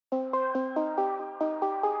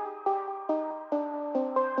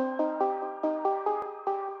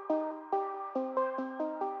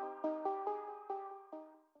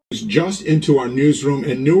Just into our newsroom,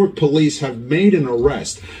 and Newark Police have made an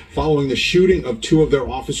arrest following the shooting of two of their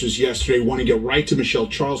officers yesterday. Want to get right to Michelle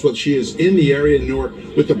Charlesworth. She is in the area in Newark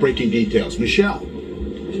with the breaking details. Michelle.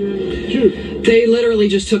 They literally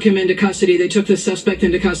just took him into custody. They took the suspect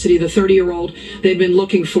into custody, the 30-year-old they've been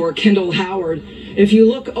looking for, Kendall Howard. If you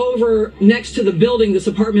look over next to the building, this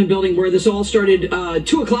apartment building where this all started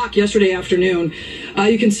 2 o'clock yesterday afternoon,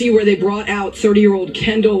 you can see where they brought out 30-year-old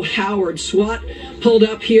Kendall Howard. SWAT pulled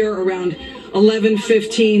up here around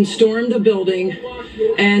 11:15, stormed the building,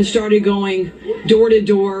 and started going door to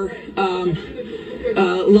door.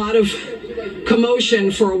 A lot of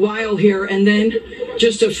commotion for a while here, and then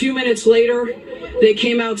just a few minutes later, they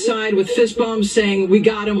came outside with fist bumps saying, "We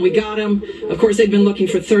got him, we got him." Of course, they'd been looking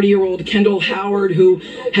for 30-year-old Kendall Howard, who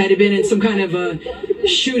had been in some kind of a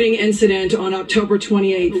shooting incident on October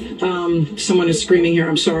 28th. Someone is screaming here.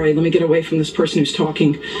 I'm sorry. Let me get away from this person who's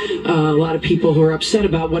talking. A lot of people who are upset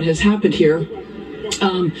about what has happened here.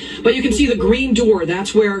 But you can see the green door.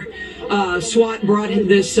 That's where SWAT brought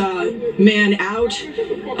this man out.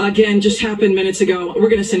 Again, just happened minutes ago. We're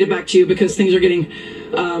going to send it back to you because things are getting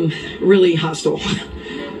really hostile.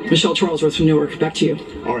 Michelle Charlesworth from Newark, back to you.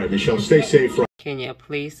 All right, Michelle, stay safe. Can you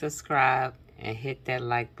please subscribe and hit that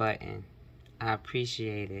like button? I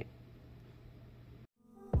appreciate it.